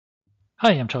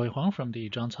Hi, I'm Chao-Wei from the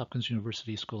Johns Hopkins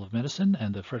University School of Medicine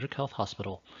and the Frederick Health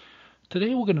Hospital.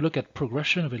 Today we're going to look at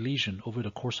progression of a lesion over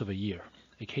the course of a year,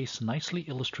 a case nicely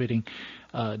illustrating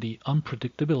the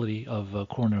unpredictability of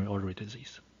coronary artery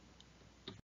disease.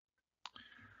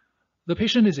 The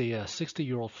patient is a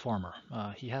 60-year-old farmer.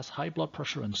 He has high blood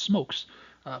pressure and smokes,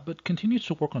 but continues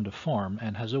to work on the farm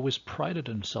and has always prided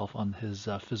himself on his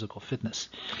physical fitness.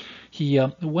 He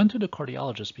went to the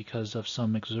cardiologist because of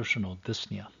some exertional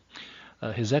dyspnea.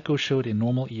 His echo showed a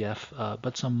normal EF,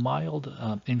 but some mild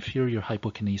inferior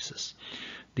hypokinesis.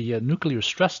 The nuclear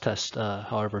stress test,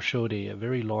 however, showed a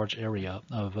very large area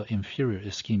of inferior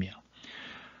ischemia.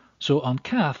 So on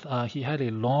Cath, he had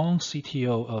a long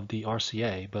CTO of the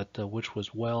RCA, but which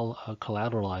was well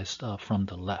collateralized from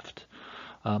the left.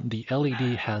 The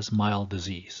LED has mild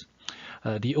disease.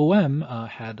 The OM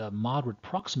had a moderate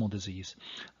proximal disease,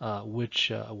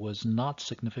 which was not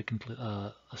significant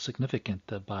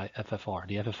by FFR.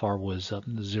 The FFR was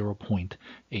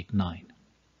 0.89.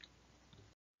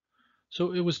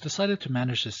 So it was decided to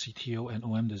manage the CTO and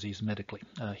OM disease medically.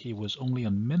 He was only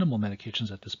on minimal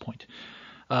medications at this point.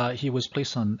 He was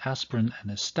placed on aspirin and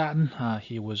a statin.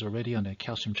 He was already on a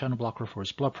calcium channel blocker for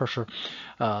his blood pressure,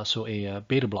 so a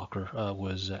beta blocker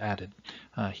was added.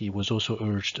 He was also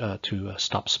urged to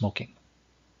stop smoking.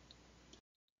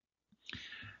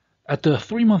 At the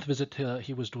 3-month visit,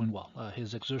 he was doing well.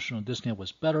 His exertional dyspnea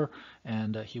was better,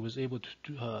 and he was able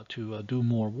to do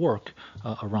more work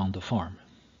around the farm.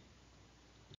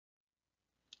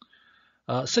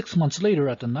 6 months later,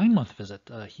 at the 9-month visit,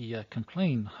 he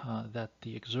complained that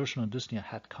the exertional dyspnea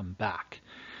had come back.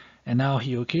 And now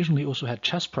he occasionally also had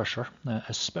chest pressure,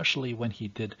 especially when he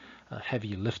did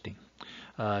heavy lifting.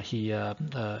 He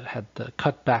had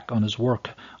cut back on his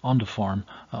work on the farm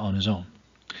on his own.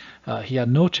 He had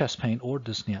no chest pain or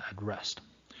dyspnea at rest.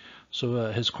 So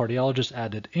his cardiologist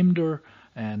added IMDR,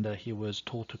 and he was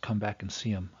told to come back and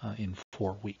see him in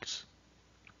 4 weeks.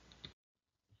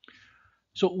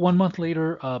 So 1 month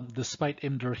later, despite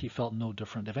IMDR, he felt no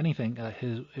different. If anything,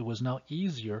 it was now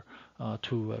easier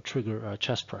to trigger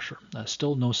chest pressure.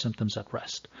 Still no symptoms at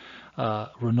rest.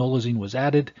 Ranolazine was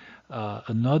added.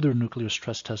 Another nuclear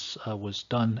stress test was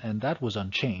done, and that was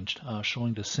unchanged,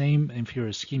 showing the same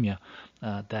inferior ischemia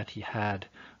that he had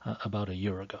about a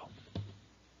year ago.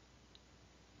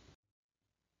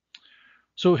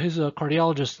 So his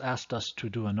cardiologist asked us to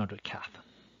do another cath.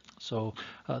 So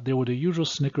there were the usual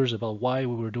snickers about why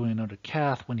we were doing another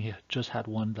cath when he just had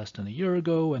one less than a year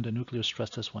ago and the nuclear stress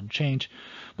test wouldn't change.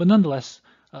 But nonetheless,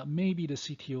 maybe the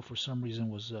CTO for some reason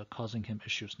was causing him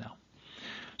issues now.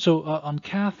 So on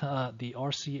Cath, the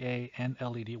RCA and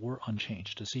LED were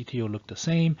unchanged. The CTO looked the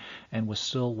same and was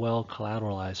still well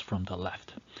collateralized from the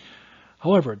left.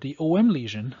 However, the OM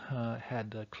lesion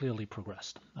had clearly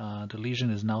progressed. The lesion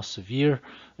is now severe,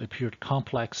 appeared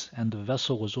complex, and the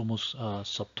vessel was almost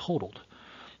subtotaled.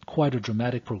 Quite a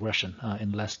dramatic progression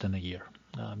in less than a year.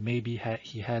 Maybe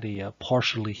he had a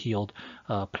partially healed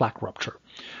plaque rupture.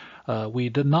 We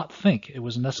did not think it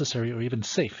was necessary or even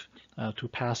safe to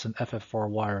pass an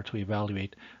FFR wire to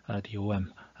evaluate the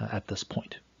OM at this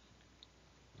point.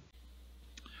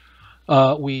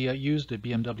 We used a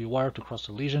BMW wire to cross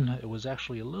the lesion. It was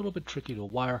actually a little bit tricky to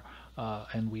wire,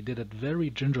 and we did it very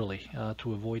gingerly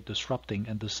to avoid disrupting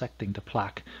and dissecting the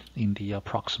plaque in the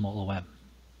proximal OM.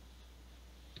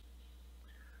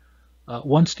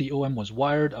 Once the OM was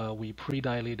wired, we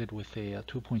pre-dilated with a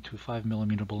 2.25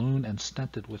 millimeter balloon and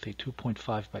stented with a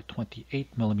 2.5 by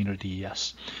 28 millimeter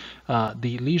DES.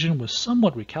 The lesion was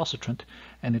somewhat recalcitrant,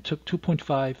 and it took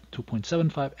 2.5,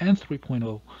 2.75, and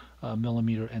 3.0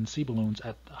 millimeter NC balloons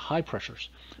at high pressures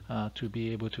to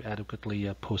be able to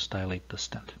adequately post-dilate the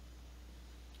stent.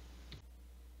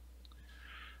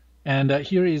 And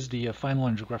here is the final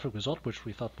angiographic result, which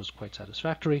we thought was quite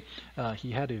satisfactory.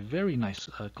 He had a very nice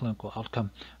clinical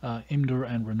outcome. IMDR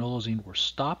and ranolazine were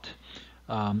stopped.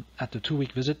 At the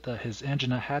 2-week visit, his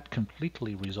angina had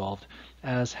completely resolved,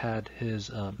 as had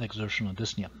his exertional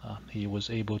dyspnea. He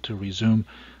was able to resume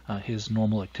his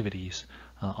normal activities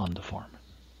on the farm.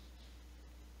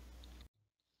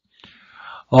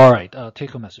 All right,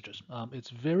 take-home messages. It's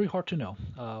very hard to know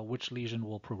which lesion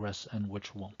will progress and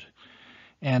which won't.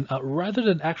 And rather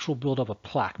than actual buildup of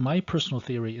plaque, my personal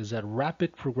theory is that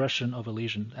rapid progression of a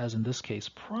lesion, as in this case,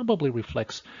 probably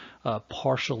reflects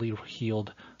partially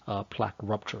healed plaque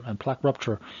rupture. And plaque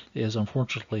rupture is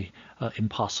unfortunately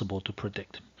impossible to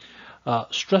predict.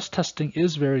 Stress testing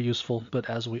is very useful, but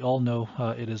as we all know,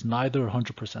 it is neither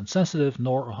 100% sensitive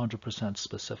nor 100%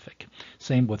 specific.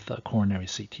 Same with coronary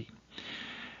CT.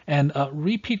 And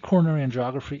repeat coronary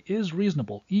angiography is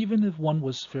reasonable, even if one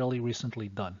was fairly recently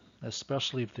done.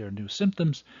 especially if there are new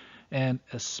symptoms, and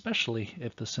especially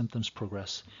if the symptoms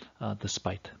progress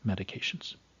despite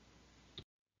medications.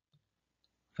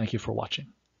 Thank you for watching.